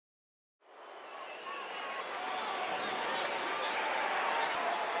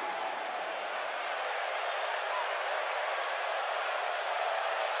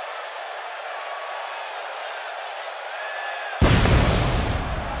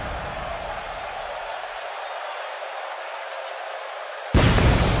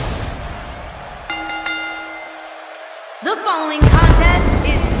The following contest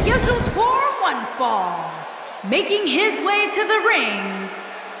is scheduled for one fall. Making his way to the ring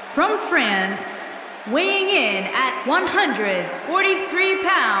from France, weighing in at 143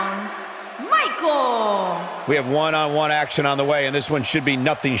 pounds, Michael. We have one-on-one action on the way, and this one should be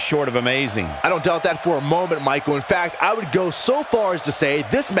nothing short of amazing. I don't doubt that for a moment, Michael. In fact, I would go so far as to say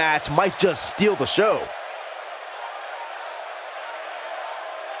this match might just steal the show.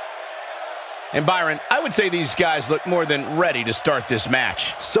 And Byron, I would say these guys look more than ready to start this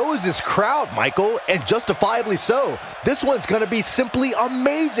match. So is this crowd, Michael, and justifiably so. This one's going to be simply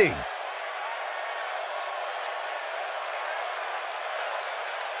amazing.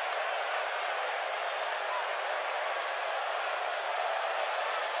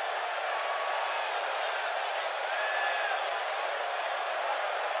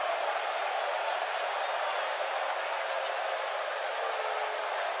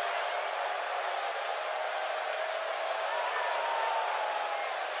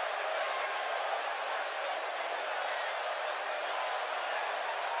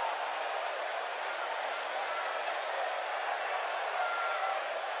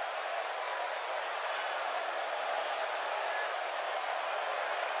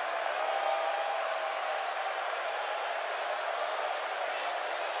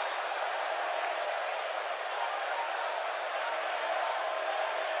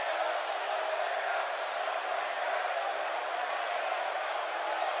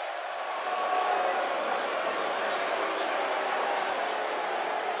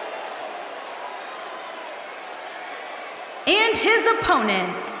 And his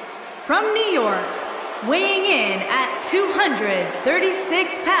opponent from New York, weighing in at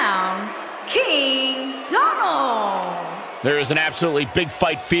 236 pounds, King Donald. There is an absolutely big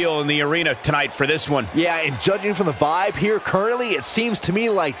fight feel in the arena tonight for this one. Yeah, and judging from the vibe here currently, it seems to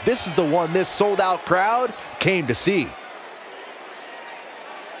me like this is the one this sold-out crowd came to see.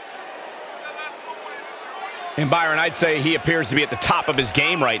 And Byron, I'd say he appears to be at the top of his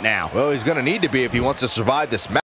game right now. Well, he's going to need to be if he wants to survive this match.